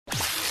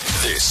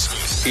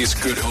This is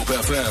Good Hope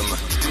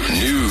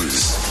FM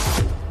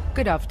News.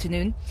 Good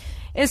afternoon.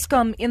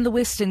 Eskom in the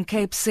Western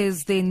Cape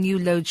says their new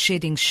load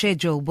shedding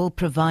schedule will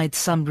provide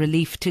some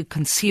relief to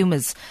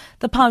consumers.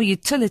 The power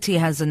utility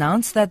has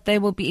announced that they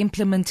will be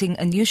implementing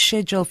a new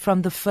schedule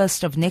from the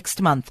 1st of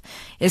next month.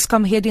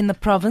 Eskom head in the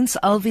province,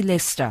 Alvi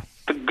Lester.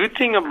 The good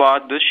thing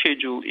about this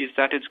schedule is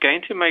that it's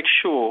going to make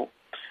sure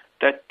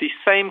that the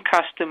same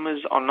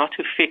customers are not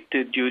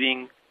affected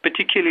during,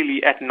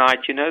 particularly at night.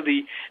 You know,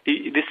 the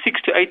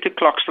 6 to 8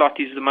 o'clock slot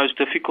is the most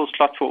difficult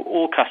slot for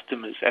all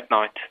customers at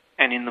night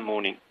and in the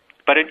morning.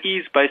 But it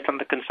is based on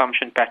the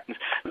consumption patterns.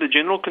 The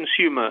general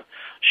consumer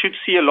should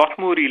see a lot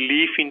more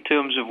relief in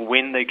terms of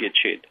when they get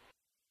shed.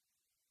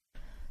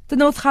 The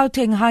North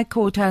Gauteng High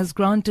Court has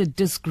granted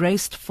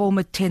disgraced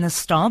former tennis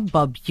star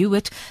Bob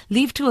Hewitt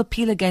leave to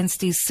appeal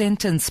against his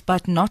sentence,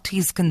 but not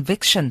his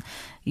conviction.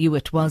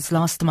 Hewitt was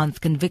last month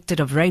convicted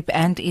of rape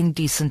and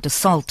indecent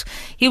assault.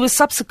 He was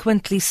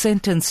subsequently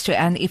sentenced to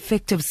an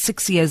effective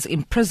 6 years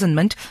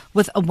imprisonment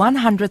with a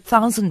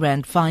 100,000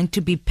 rand fine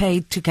to be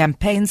paid to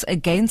campaigns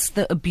against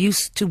the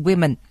abuse to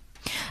women.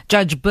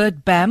 Judge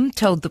Bert Bam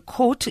told the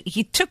court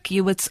he took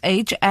Hewitt's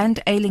age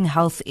and ailing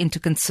health into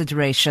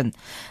consideration.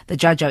 The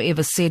judge,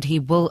 however, said he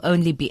will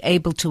only be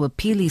able to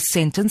appeal his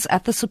sentence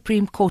at the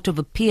Supreme Court of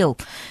Appeal.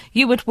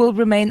 Hewitt will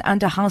remain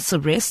under house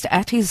arrest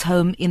at his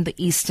home in the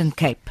Eastern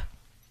Cape.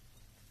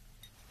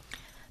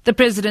 The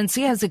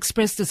presidency has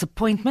expressed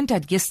disappointment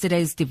at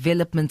yesterday's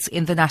developments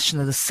in the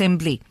National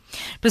Assembly.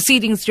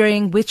 Proceedings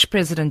during which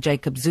President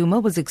Jacob Zuma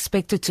was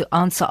expected to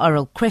answer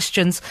oral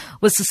questions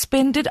were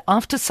suspended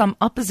after some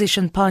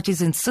opposition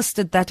parties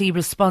insisted that he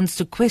responds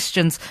to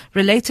questions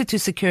related to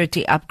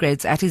security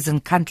upgrades at his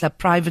Nkandla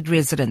private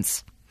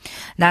residence.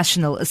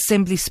 National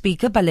Assembly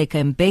Speaker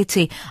Baleka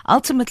Mbete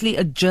ultimately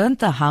adjourned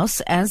the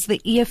House as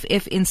the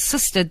EFF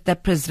insisted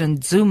that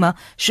President Zuma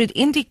should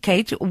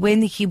indicate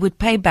when he would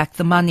pay back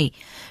the money.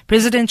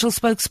 Presidential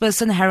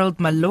spokesperson Harold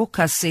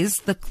Maloka says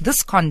that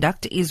this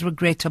conduct is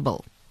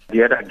regrettable.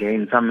 Yet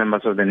again, some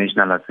members of the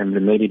National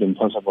Assembly made it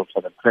impossible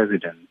for the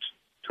President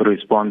to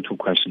respond to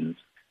questions.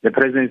 The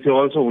Presidency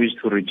also wished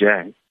to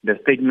reject the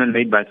statement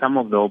made by some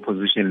of the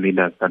opposition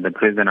leaders that the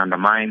President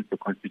undermines the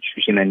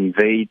Constitution and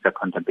evades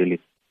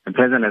accountability. The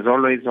President has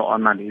always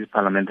honored his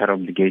parliamentary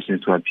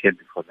obligations to appear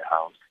before the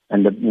House.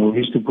 And we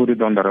wish to put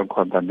it on the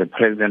record that the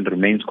President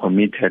remains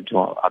committed to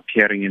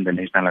appearing in the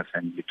National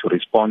Assembly to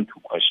respond to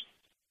questions.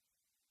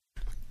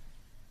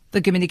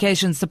 The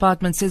Communications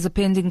Department says a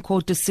pending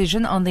court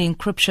decision on the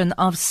encryption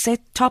of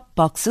set-top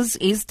boxes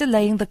is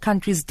delaying the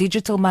country's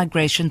digital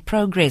migration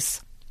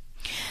progress.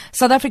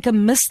 South Africa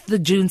missed the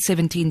June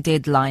 17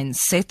 deadline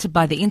set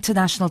by the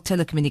International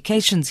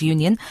Telecommunications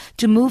Union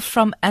to move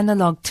from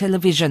analog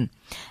television.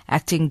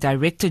 Acting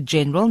Director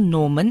General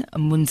Norman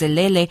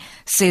Munzelele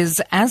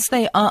says as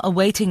they are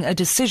awaiting a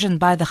decision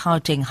by the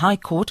Gauteng High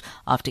Court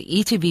after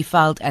ETV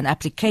filed an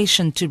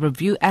application to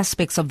review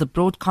aspects of the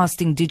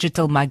broadcasting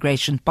digital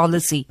migration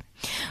policy.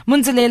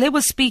 Munzelele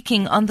was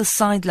speaking on the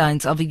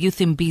sidelines of a youth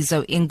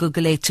imbizo in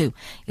Gugulethu.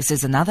 He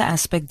says another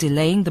aspect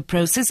delaying the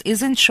process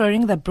is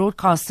ensuring that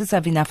broadcasters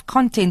have enough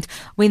content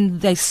when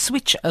the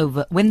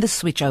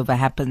switchover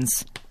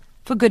happens.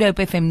 For Good Hope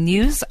FM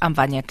News, I'm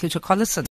Vanya Kluter-Collison.